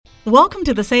Welcome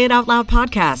to the Say It Out Loud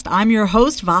podcast. I'm your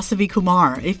host, Vasavi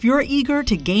Kumar. If you're eager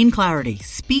to gain clarity,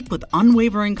 speak with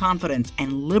unwavering confidence,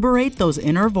 and liberate those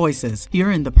inner voices,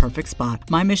 you're in the perfect spot.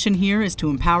 My mission here is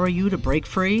to empower you to break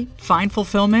free, find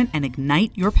fulfillment, and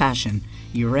ignite your passion.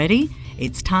 You ready?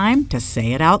 It's time to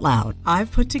say it out loud.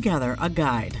 I've put together a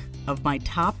guide of my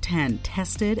top 10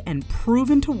 tested and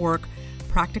proven to work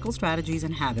practical strategies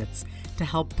and habits to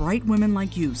help bright women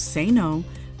like you say no,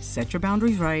 set your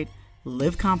boundaries right,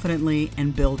 live confidently,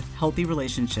 and build healthy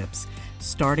relationships,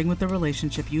 starting with the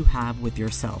relationship you have with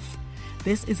yourself.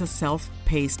 This is a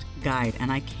self-paced guide,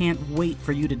 and I can't wait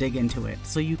for you to dig into it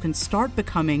so you can start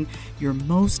becoming your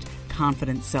most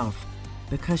confident self,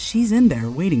 because she's in there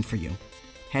waiting for you.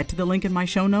 Head to the link in my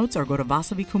show notes or go to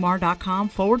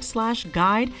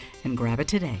vasavikumar.com/guide and grab it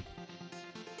today.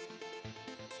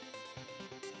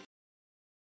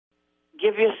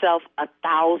 Give yourself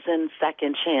 1,000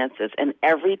 second chances, and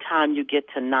every time you get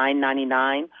to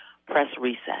 $9.99, press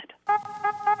reset.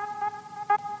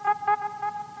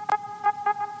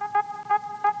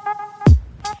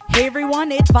 Hey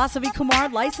everyone, it's Vasavi Kumar,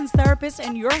 licensed therapist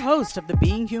and your host of the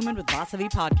Being Human with Vasavi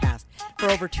podcast. For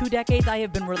over 2 decades, I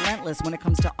have been relentless when it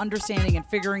comes to understanding and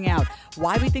figuring out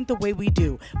why we think the way we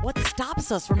do, what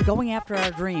stops us from going after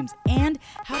our dreams, and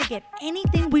how to get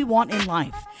anything we want in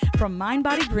life. From Mind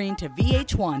Body Green to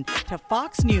VH1 to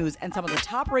Fox News and some of the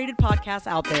top-rated podcasts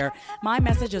out there, my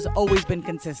message has always been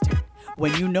consistent.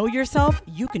 When you know yourself,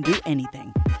 you can do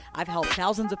anything. I've helped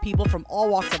thousands of people from all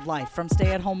walks of life, from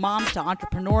stay-at-home moms to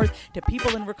entrepreneurs to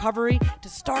people in recovery, to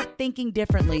start thinking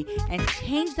differently and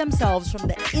change themselves from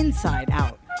the inside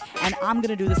out. And I'm going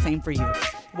to do the same for you.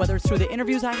 Whether it's through the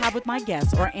interviews I have with my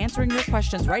guests or answering your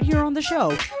questions right here on the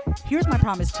show, here's my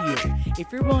promise to you. If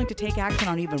you're willing to take action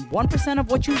on even 1% of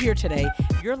what you hear today,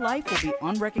 your life will be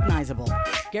unrecognizable.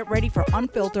 Get ready for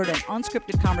unfiltered and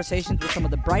unscripted conversations with some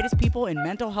of the brightest people in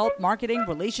mental health, marketing,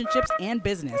 relationships, and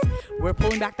business. We're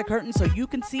pulling back the curtain so you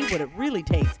can see what it really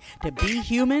takes to be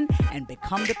human and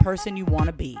become the person you want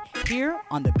to be. Here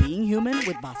on the Being Human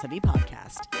with Vasavi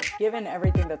podcast. Given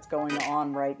everything that's going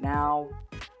on right now,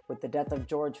 with the death of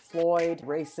George Floyd,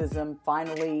 racism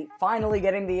finally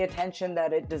getting the attention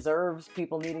that it deserves,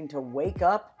 people needing to wake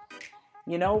up.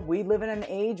 You know, we live in an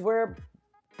age where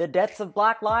the deaths of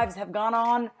Black lives have gone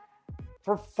on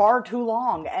for far too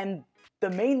long. And the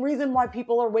main reason why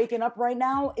people are waking up right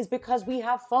now is because we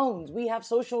have phones, we have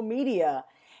social media.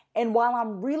 And while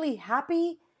I'm really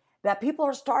happy that people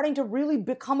are starting to really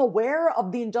become aware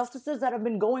of the injustices that have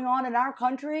been going on in our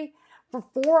country for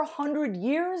 400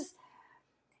 years,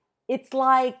 it's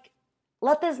like,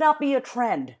 let this not be a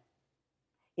trend.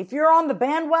 If you're on the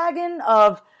bandwagon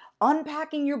of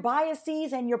unpacking your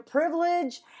biases and your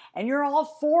privilege, and you're all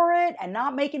for it and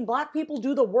not making Black people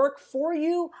do the work for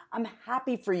you, I'm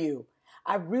happy for you.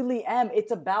 I really am.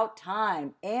 It's about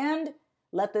time. And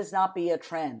let this not be a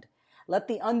trend. Let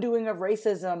the undoing of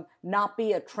racism not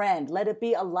be a trend. Let it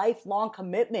be a lifelong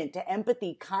commitment to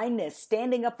empathy, kindness,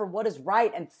 standing up for what is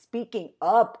right, and speaking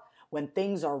up when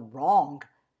things are wrong.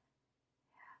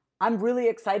 I'm really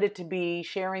excited to be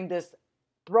sharing this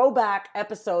throwback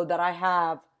episode that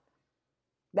I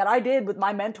did with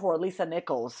my mentor, Lisa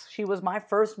Nichols. She was my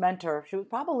first mentor. She was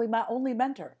probably my only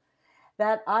mentor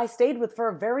that I stayed with for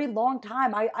a very long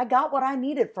time. I got what I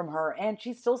needed from her, and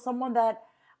she's still someone that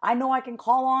I know I can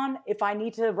call on if I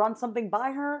need to run something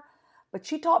by her, but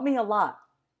she taught me a lot.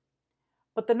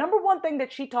 But the number one thing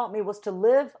that she taught me was to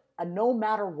live a no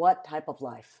matter what type of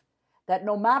life. That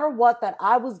no matter what, that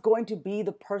I was going to be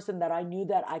the person that I knew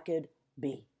that I could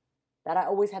be. That I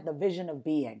always had the vision of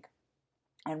being.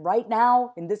 And right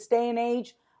now, in this day and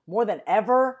age, more than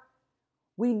ever,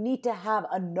 we need to have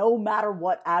a no matter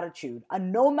what attitude. A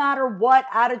no matter what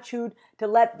attitude to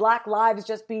let Black lives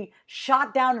just be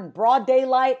shot down in broad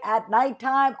daylight, at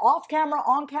nighttime, off camera,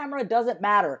 on camera, it doesn't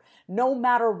matter. No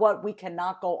matter what, we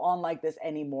cannot go on like this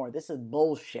anymore. This is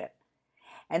bullshit.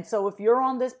 And so if you're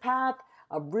on this path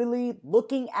of really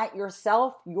looking at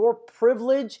yourself, your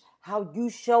privilege, how you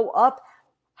show up,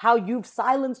 how you've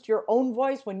silenced your own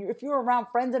voice if you're around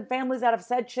friends and families that have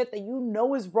said shit that you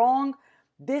know is wrong,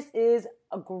 this is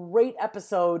a great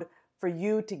episode for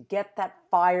you to get that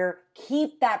fire,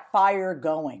 keep that fire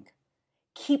going.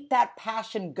 Keep that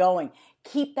passion going.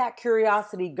 Keep that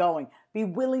curiosity going. Be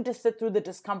willing to sit through the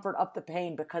discomfort of the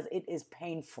pain, because it is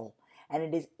painful. And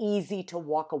it is easy to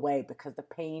walk away, because the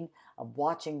pain of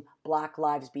watching Black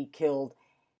lives be killed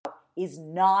is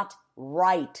not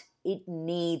right. It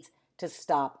needs to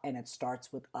stop, and it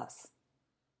starts with us.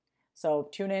 So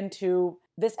tune in to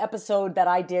this episode that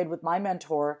I did with my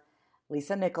mentor,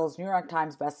 Lisa Nichols, New York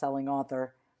Times bestselling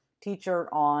author,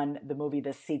 teacher on the movie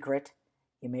The Secret,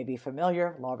 You may be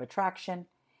familiar, law of attraction.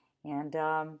 And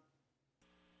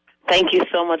thank you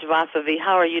so much, Vasavi.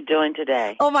 How are you doing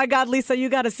today? oh my God, Lisa, you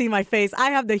got to see my face. I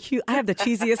have the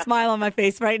cheesiest smile on my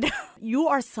face right now. You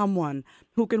are someone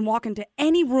who can walk into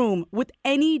any room with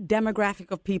any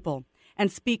demographic of people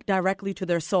and speak directly to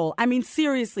their soul. I mean,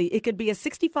 seriously, it could be a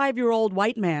 65-year-old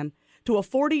white man to a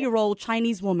 40-year-old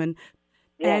Chinese woman.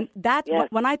 And that's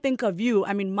when I think of you,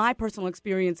 I mean, my personal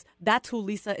experience, that's who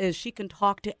Lisa is. She can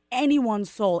talk to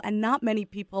anyone's soul, and not many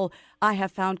people I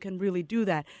have found can really do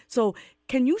that. So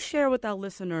can you share with our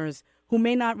listeners who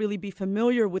may not really be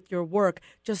familiar with your work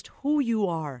just who you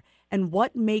are and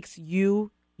what makes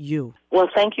you you? Well,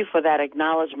 thank you for that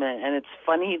acknowledgement. And it's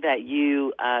funny that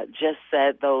you just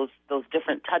said those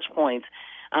different touch points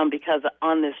because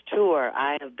on this tour,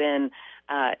 I have been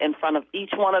in front of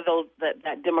each one of those,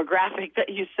 that demographic that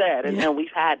you said, and we've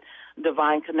had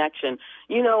divine connection.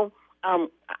 You know,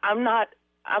 I'm not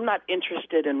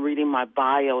interested in reading my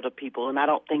bio to people, and I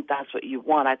don't think that's what you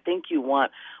want. I think you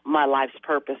want my life's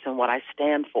purpose and what I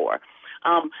stand for.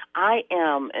 I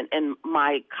am, and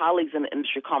my colleagues in the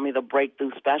industry call me the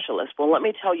breakthrough specialist. Well, let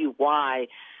me tell you why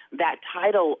that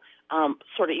title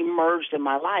sort of emerged in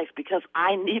my life, because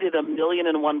I needed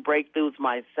 1,000,001 breakthroughs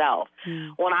myself.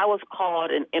 When I was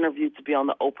called and interviewed to be on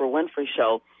the Oprah Winfrey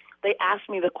Show, they asked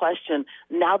me the question,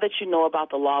 now that you know about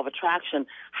the law of attraction,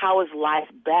 how is life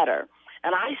better?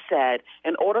 And I said,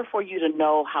 in order for you to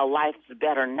know how life's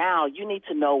better now, you need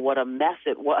to know what a mess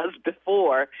it was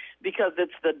before, because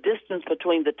it's the distance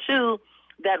between the two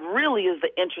that really is the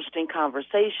interesting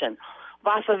conversation.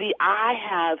 Vasavi,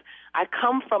 I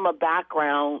come from a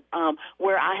background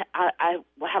where I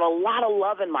had a lot of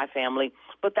love in my family,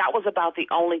 but that was about the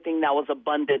only thing that was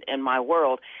abundant in my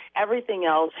world. Everything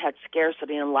else had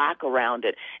scarcity and lack around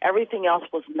it. Everything else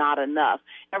was not enough.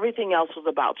 Everything else was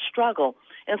about struggle.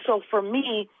 And so for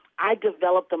me, I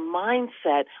developed a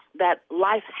mindset that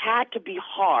life had to be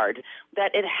hard,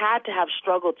 that it had to have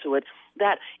struggle to it,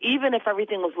 that even if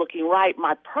everything was looking right,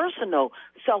 my personal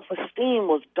self-esteem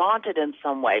was daunted in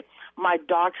some way. My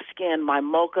dark skin, my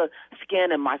mocha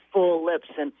skin, and my full lips,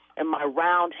 and my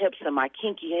round hips, and my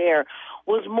kinky hair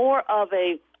was more of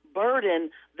a burden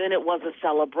than it was a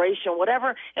celebration,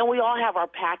 whatever. And we all have our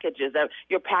packages.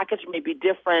 Your package may be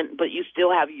different, but you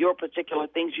still have your particular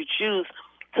things you choose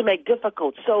to make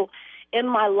difficult. So in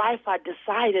my life, I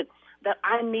decided that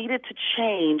I needed to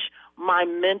change my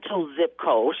mental zip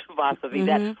code, Vasavi,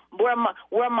 that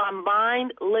where my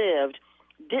mind lived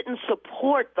didn't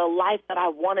support the life that I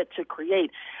wanted to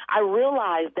create. I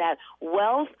realized that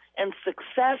wealth and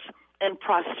success and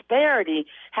prosperity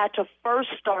had to first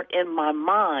start in my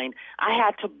mind. I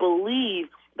had to believe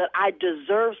that I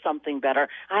deserve something better.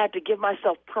 I had to give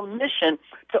myself permission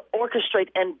to orchestrate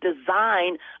and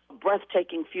design a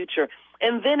breathtaking future.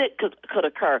 And then it could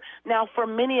occur. Now, for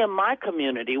many in my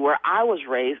community where I was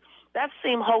raised, that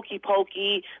seemed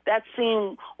hokey-pokey, that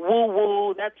seemed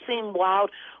woo-woo, that seemed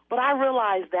wild. But I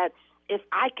realized that if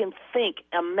I can think,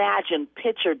 imagine,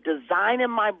 picture, design in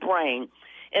my brain,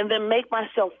 and then make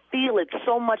myself feel it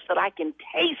so much that I can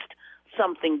taste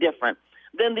something different,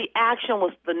 then the action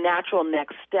was the natural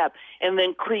next step, and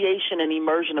then creation and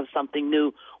immersion of something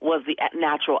new was the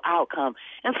natural outcome.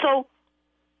 And so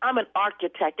I'm an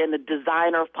architect and a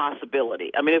designer of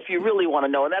possibility. I mean, if you really want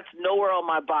to know, and that's nowhere on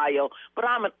my bio, but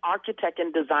I'm an architect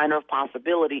and designer of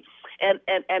possibility. And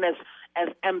as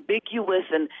ambiguous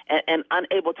and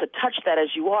unable to touch that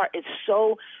as you are, it's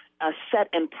so set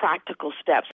in practical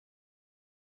steps.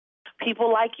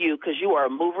 People like you, because you are a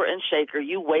mover and shaker,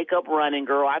 you wake up running,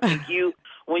 girl. I think you,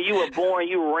 when you were born,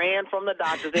 you ran from the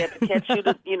doctors. They had to catch you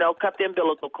to, cut the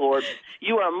umbilical cord.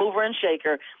 You are a mover and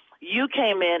shaker. You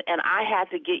came in, and I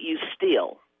had to get you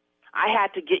still. I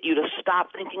had to get you to stop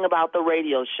thinking about the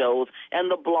radio shows and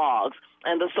the blogs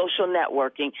and the social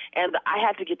networking. And I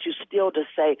had to get you still to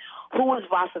say, who is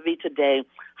Vasavi today?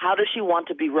 How does she want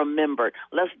to be remembered?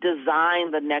 Let's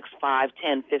design the next 5,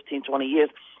 10, 15, 20 years.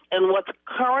 And what's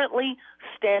currently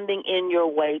standing in your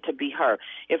way to be her.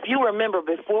 If you remember,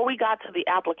 before we got to the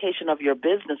application of your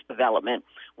business development,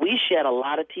 we shed a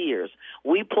lot of tears.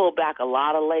 We pulled back a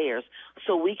lot of layers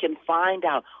so we can find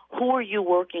out who are you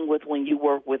working with when you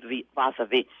work with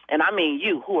Vasavi. And I mean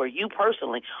you. Who are you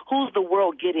personally? Who's the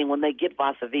world getting when they get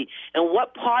Vasavi? And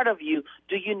what part of you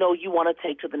do you know you want to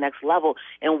take to the next level?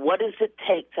 And what does it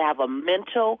take to have a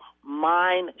mental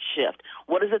mind shift?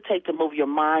 What does it take to move your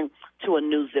mind to a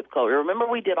new zip code? Remember,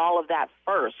 we did all of that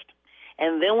first.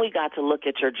 and then we got to look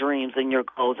at your dreams and your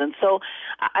goals. And so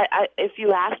if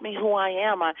you ask me who I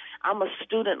am, I'm a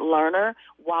student learner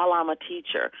while I'm a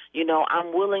teacher. You know,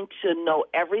 I'm willing to know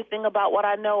everything about what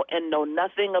I know and know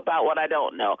nothing about what I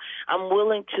don't know. I'm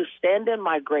willing to stand in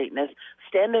my greatness,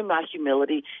 stand in my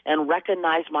humility, and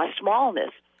recognize my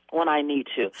smallness when I need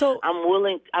to. So I'm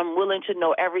willing to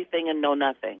know everything and know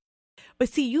nothing. But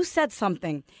see, you said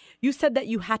something. You said that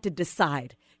you had to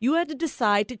decide. You had to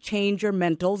decide to change your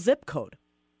mental zip code.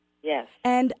 Yes.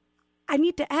 And I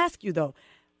need to ask you, though,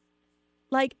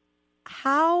 like,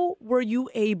 how were you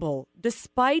able,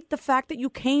 despite the fact that you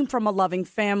came from a loving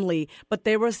family, but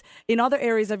there was, in other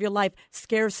areas of your life,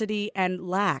 scarcity and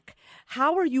lack,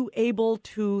 how are you able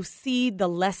to see the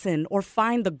lesson or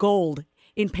find the gold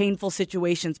in painful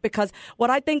situations? Because what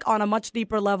I think on a much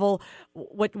deeper level,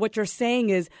 what you're saying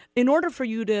is, in order for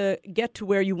you to get to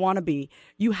where you want to be,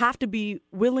 you have to be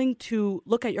willing to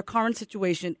look at your current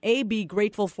situation, be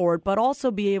grateful for it, but also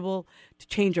be able to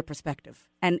change your perspective.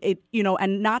 And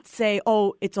and not say,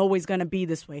 oh, it's always going to be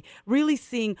this way. Really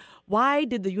seeing, why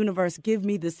did the universe give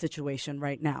me this situation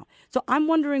right now? So I'm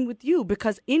wondering with you,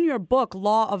 because in your book,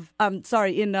 your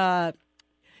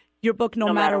book,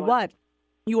 No Matter What,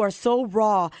 you are so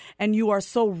raw and you are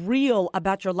so real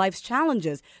about your life's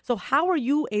challenges. So how are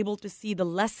you able to see the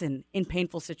lesson in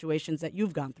painful situations that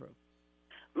you've gone through?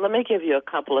 Let me give you a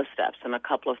couple of steps and a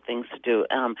couple of things to do.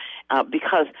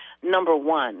 Because, number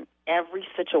one, every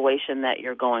situation that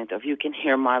you're going through, if you can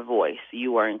hear my voice,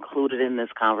 you are included in this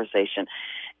conversation.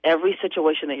 Every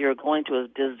situation that you're going to is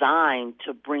designed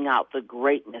to bring out the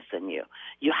greatness in you.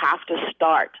 You have to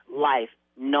start life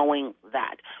knowing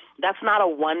that. That's not a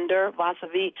wonder,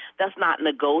 Vasavi. That's not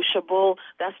negotiable.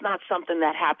 That's not something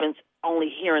that happens only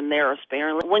here and there or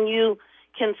sparingly. When you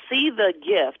can see the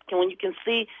gift, when you can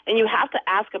see, and you have to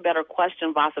ask a better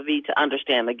question, Vasavi, to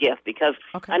understand the gift, because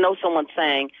I know someone's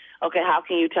saying, okay, how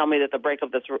can you tell me that the break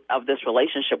of this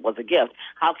relationship was a gift?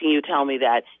 How can you tell me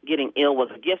that getting ill was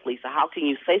a gift, Lisa? How can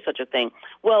you say such a thing?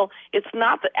 Well, it's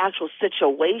not the actual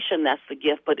situation that's the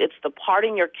gift, but it's the part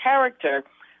in your character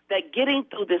that getting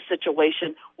through this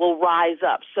situation will rise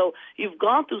up. So you've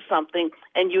gone through something,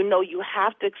 and you know you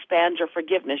have to expand your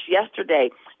forgiveness. Yesterday,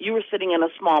 you were sitting in a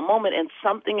small moment, and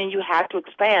something and you had to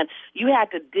expand. You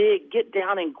had to get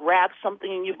down and grab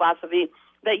something in you, Vasavi,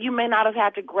 that you may not have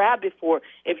had to grab before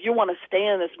if you want to stay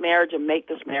in this marriage and make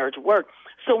this marriage work.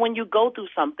 So when you go through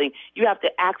something, you have to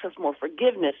access more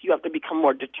forgiveness. You have to become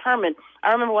more determined.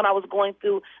 I remember when I was going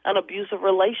through an abusive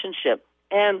relationship,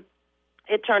 and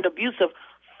it turned abusive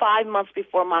 5 months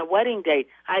before my wedding date.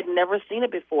 I had never seen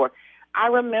it before. I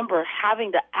remember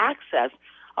having to access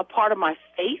a part of my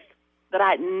faith that I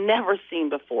had never seen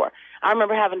before. I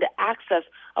remember having to access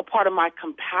a part of my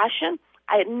compassion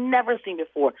I had never seen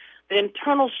before. The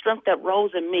internal strength that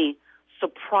rose in me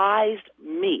surprised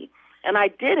me. And I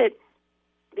did it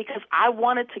because I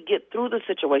wanted to get through the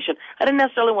situation. I didn't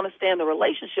necessarily want to stay in the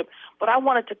relationship, but I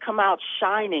wanted to come out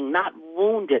shining, not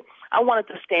wounded. I wanted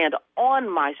to stand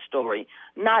on my story,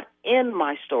 not in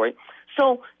my story.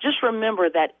 So just remember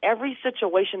that every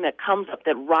situation that comes up,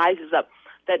 that rises up,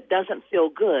 that doesn't feel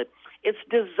good, it's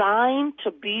designed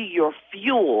to be your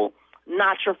fuel,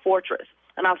 not your fortress.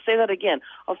 And I'll say that again.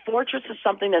 A fortress is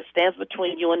something that stands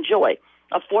between you and joy.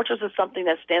 A fortress is something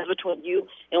that stands between you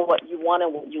and what you want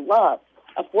and what you love.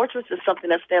 A fortress is something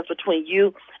that stands between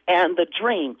you and the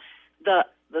dream. The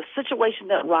situation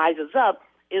that rises up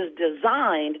is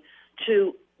designed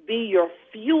to be your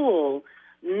fuel,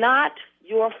 not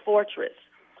your fortress.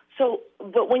 So,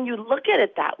 but when you look at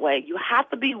it that way, you have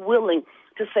to be willing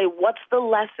to say, what's the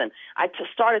lesson? I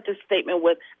just started this statement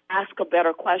with ask a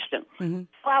better question. Throw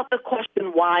out the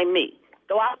question, why me?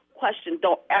 Throw out the question,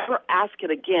 don't ever ask it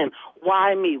again,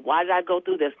 why me? Why did I go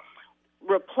through this?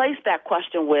 Replace that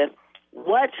question with,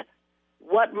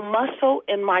 what muscle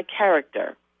in my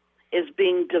character is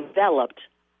being developed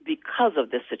because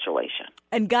of this situation?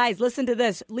 And guys, listen to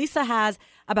this. Lisa has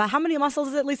about, how many muscles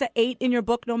is it, Lisa? 8 in your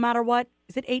book, No Matter What?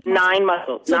 Is it 8 muscles? 9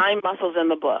 muscles. So, 9 muscles in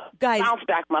the book. Guys, bounce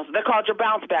back muscles. They're called your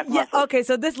bounce back muscles. Okay,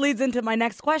 so this leads into my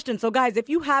next question. So guys, if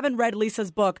you haven't read Lisa's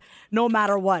book, No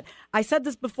Matter What, I said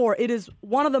this before, it is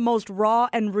one of the most raw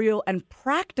and real and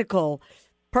practical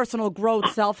personal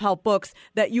growth self-help books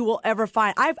that you will ever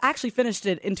find. I've actually finished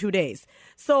it in 2 days.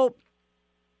 So,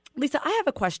 Lisa, I have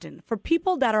a question for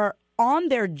people that are on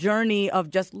their journey of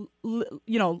just,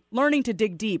 learning to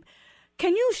dig deep.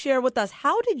 Can you share with us,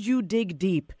 how did you dig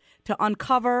deep to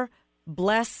uncover,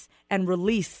 bless, and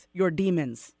release your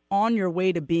demons on your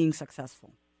way to being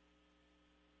successful?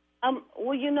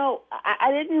 Well,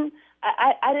 I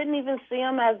didn't even see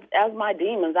them as my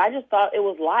demons. I just thought it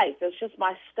was life. It's just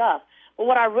my stuff. But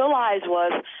what I realized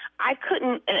was I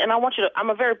couldn't, and I want you to, I'm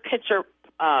a very picture,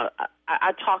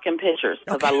 I talk in pictures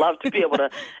because I love to be able to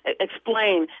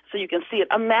explain so you can see it.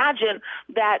 Imagine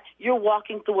that you're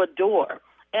walking through a door,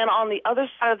 and on the other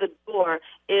side of the door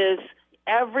is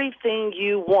everything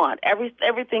you want,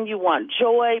 everything you want,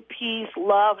 joy, peace,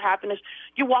 love, happiness.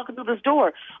 You're walking through this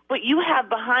door, but you have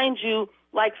behind you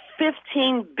like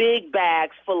 15 big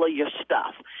bags full of your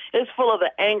stuff. It's full of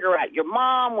the anger at your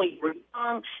mom when you were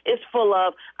young. It's full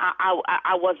of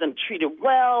I wasn't treated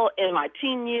well in my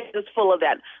teen years. It's full of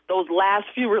those last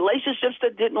few relationships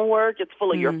that didn't work. It's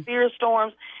full of your fear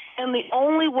storms. And the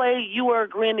only way you are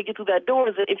agreeing to get through that door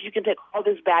is if you can take all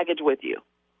this baggage with you.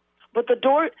 But the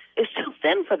door is too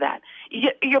thin for that.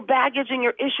 Your baggage and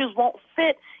your issues won't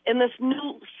fit in this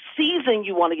new season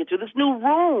you want to get to, this new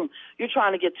room you're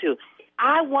trying to get to.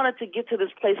 I wanted to get to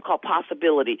this place called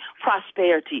possibility,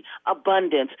 prosperity,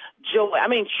 abundance, joy. I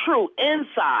mean, true,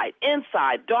 inside,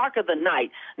 dark of the night,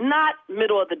 not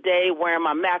middle of the day wearing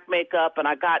my MAC makeup and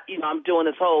I'm doing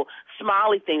this whole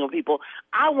smiley thing with people.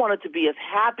 I wanted to be as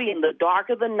happy in the dark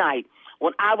of the night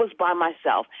when I was by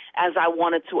myself as I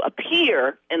wanted to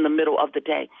appear in the middle of the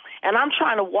day. And I'm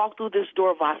trying to walk through this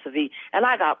door, Vasavi, and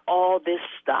I got all this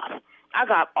stuff.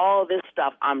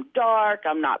 I'm dark.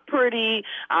 I'm not pretty.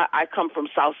 I come from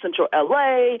South Central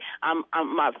LA.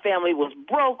 My family was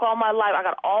broke all my life. I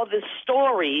got all this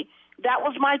story. That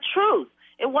was my truth.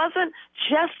 It wasn't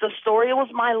just a story. It was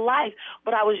my life.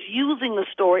 But I was using the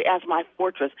story as my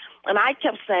fortress. And I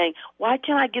kept saying, why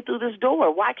can't I get through this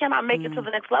door? Why can't I make it to the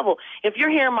next level? If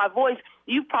you're hearing my voice,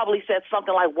 you probably said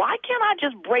something like, why can't I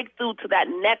just break through to that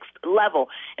next level?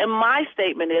 And my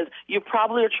statement is, you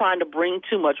probably are trying to bring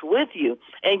too much with you,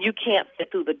 and you can't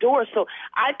fit through the door. So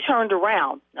I turned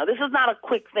around. Now, this is not a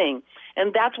quick thing.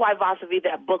 And that's why, Vasavi,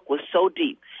 that book was so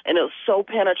deep and it was so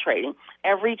penetrating.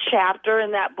 Every chapter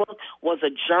in that book was a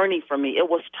journey for me. It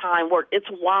was time work. It's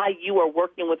why you are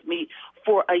working with me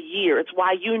for a year. It's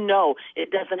why you know it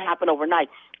doesn't happen overnight.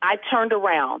 I turned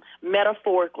around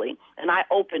metaphorically and I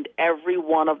opened every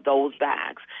one of those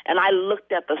bags and I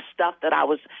looked at the stuff that I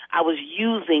was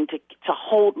using to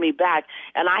hold me back,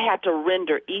 and I had to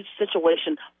render each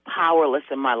situation powerless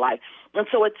in my life. And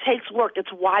so it takes work.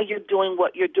 It's why you're doing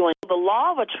what you're doing. The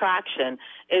law of attraction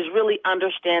is really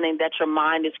understanding that your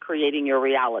mind is creating your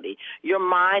reality. Your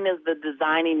mind is the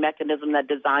designing mechanism that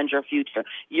designs your future.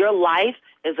 Your life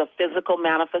is a physical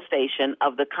manifestation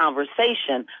of the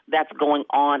conversation that's going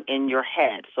on in your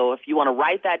head. So if you want to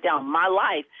write that down, my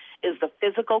life is the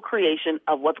physical creation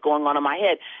of what's going on in my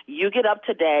head. You get up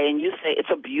today and you say, it's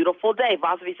a beautiful day.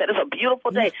 Vasavi said, it's a beautiful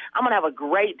day. I'm going to have a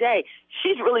great day.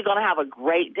 She's really going to have a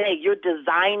great day. You're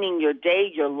designing your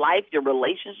day, your life, your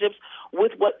relationships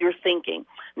with what you're thinking.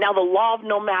 Now, the law of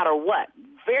no matter what,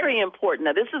 very important.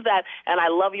 Now, this is that, and I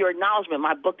love your acknowledgement.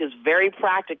 My book is very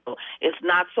practical. It's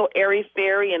not so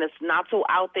airy-fairy, and it's not so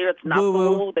out there. It's not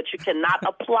so that you cannot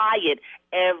apply it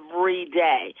every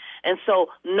day. And so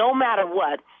no matter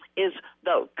what, is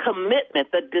the commitment,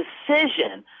 the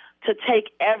decision to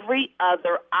take every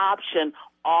other option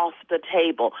off the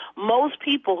table. Most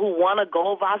people who want to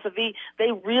go Vasavi,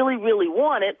 they really, really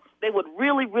want it. They would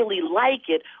really, really like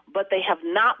it, but they have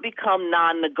not become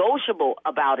non-negotiable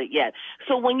about it yet.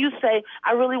 So when you say,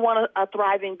 I really want a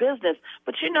thriving business,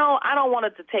 but I don't want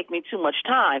it to take me too much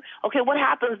time. Okay, what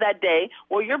happens that day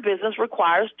where your business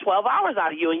requires 12 hours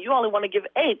out of you and you only want to give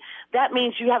 8? That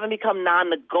means you haven't become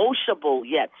non-negotiable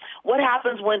yet. What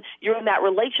happens when you're in that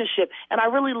relationship and I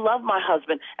really love my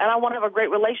husband and I want to have a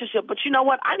great relationship, but you know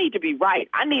what? I need to be right.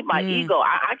 I need my ego.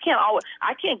 I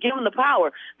can't give him the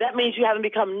power. That means you haven't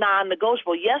become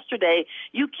non-negotiable. Yesterday,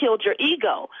 you killed your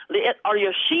ego, or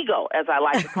your she-go, as I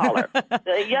like to call her.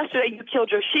 Yesterday, you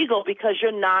killed your she-go because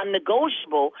you're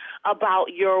non-negotiable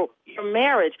about your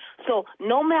marriage. So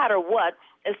no matter what,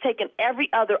 it's taking every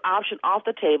other option off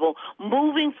the table,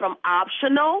 moving from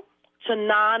optional to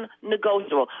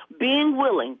non-negotiable. Being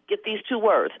willing, get these two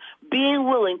words, being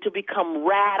willing to become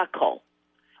radical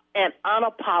and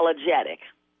unapologetic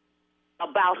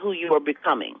about who you are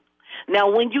becoming. Now,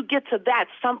 when you get to that,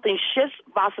 something shifts,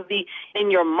 Vasavi,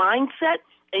 in your mindset,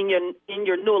 in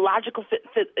your neurological,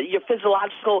 your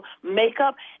physiological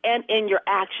makeup, and in your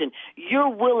action. You're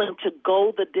willing to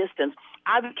go the distance.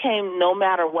 I became, no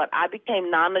matter what, I became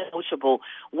non-negotiable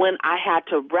when I had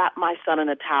to wrap my son in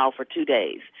a towel for 2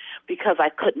 days because I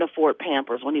couldn't afford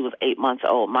Pampers when he was 8 months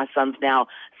old. My son's now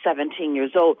 17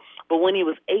 years old. But when he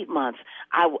was 8 months,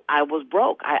 I was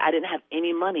broke. I didn't have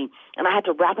any money, and I had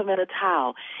to wrap him in a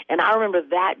towel. And I remember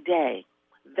that day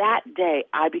that day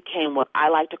I became what I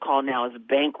like to call now as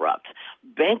bankrupt.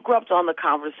 Bankrupt on the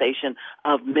conversation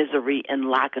of misery and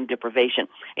lack and deprivation.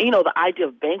 And, the idea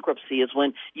of bankruptcy is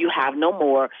when you have no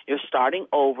more, you're starting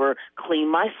over, clean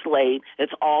my slate,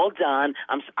 it's all done,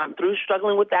 I'm through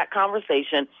struggling with that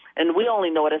conversation, and we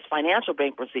only know it as financial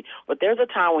bankruptcy. But there's a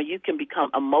time when you can become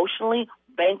emotionally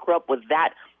bankrupt with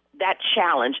that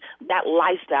challenge, that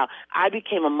lifestyle. I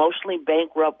became emotionally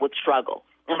bankrupt with struggle.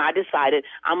 And I decided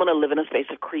I'm going to live in a space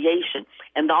of creation.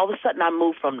 And all of a sudden I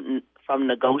moved from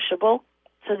negotiable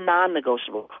to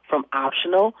non-negotiable, from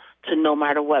optional to no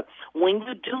matter what. When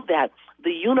you do that,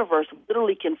 the universe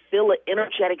literally can feel an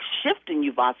energetic shift in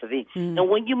you, Vasavi. And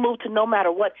when you move to no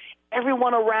matter what,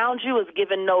 everyone around you is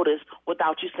giving notice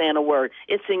without you saying a word.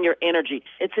 It's in your energy.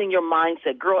 It's in your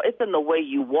mindset. Girl, it's in the way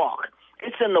you walk.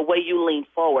 It's in the way you lean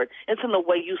forward. It's in the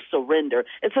way you surrender.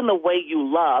 It's in the way you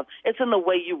love. It's in the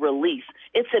way you release.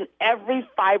 It's in every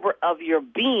fiber of your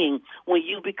being when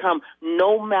you become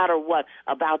no matter what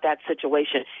about that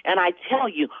situation. And I tell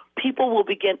you, people will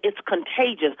begin, it's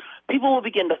contagious. People will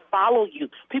begin to follow you.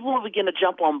 People will begin to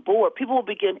jump on board. People will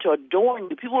begin to adorn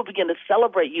you. People will begin to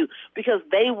celebrate you because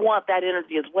they want that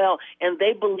energy as well, and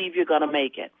they believe you're going to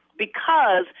make it.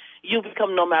 Because you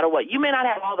become no matter what. You may not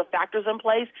have all the factors in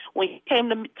place. When you came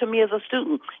to me as a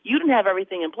student, you didn't have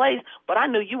everything in place, but I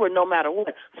knew you were no matter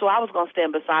what. So I was going to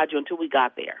stand beside you until we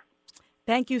got there.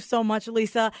 Thank you so much,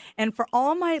 Lisa. And for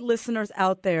all my listeners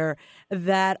out there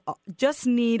that just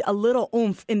need a little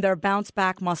oomph in their bounce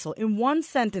back muscle, in one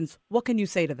sentence, what can you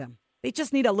say to them? They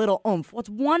just need a little oomph. What's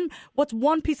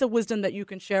one piece of wisdom that you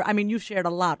can share? I mean, you've shared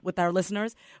a lot with our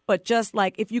listeners, but just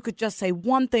like if you could just say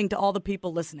one thing to all the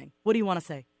people listening, what do you want to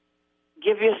say?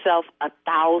 Give yourself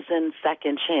 1,000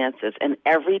 second chances, and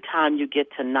every time you get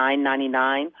to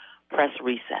 999, press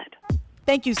reset.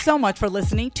 Thank you so much for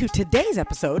listening to today's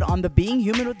episode on the Being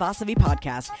Human with Vasavi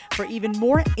podcast. For even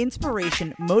more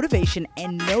inspiration, motivation,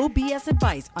 and no BS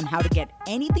advice on how to get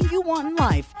anything you want in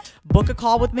life, book a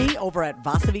call with me over at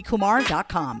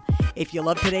vasavikumar.com. If you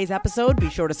love today's episode,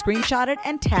 be sure to screenshot it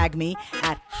and tag me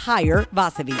at Higher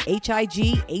Vasavi,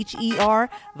 HIGHER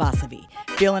Vasavi.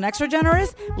 Feeling extra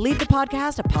generous? Leave the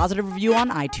podcast a positive review on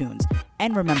iTunes.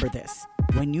 And remember this,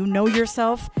 when you know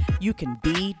yourself, you can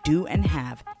be, do, and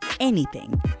have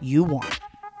anything you want.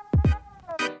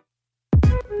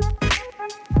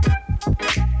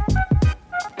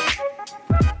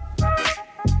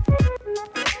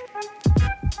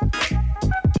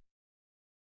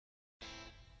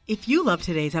 If you love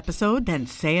today's episode, then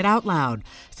say it out loud.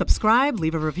 Subscribe,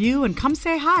 leave a review, and come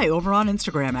say hi over on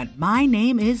Instagram at My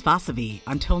Name is Vasavi.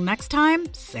 Until next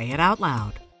time, say it out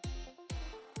loud.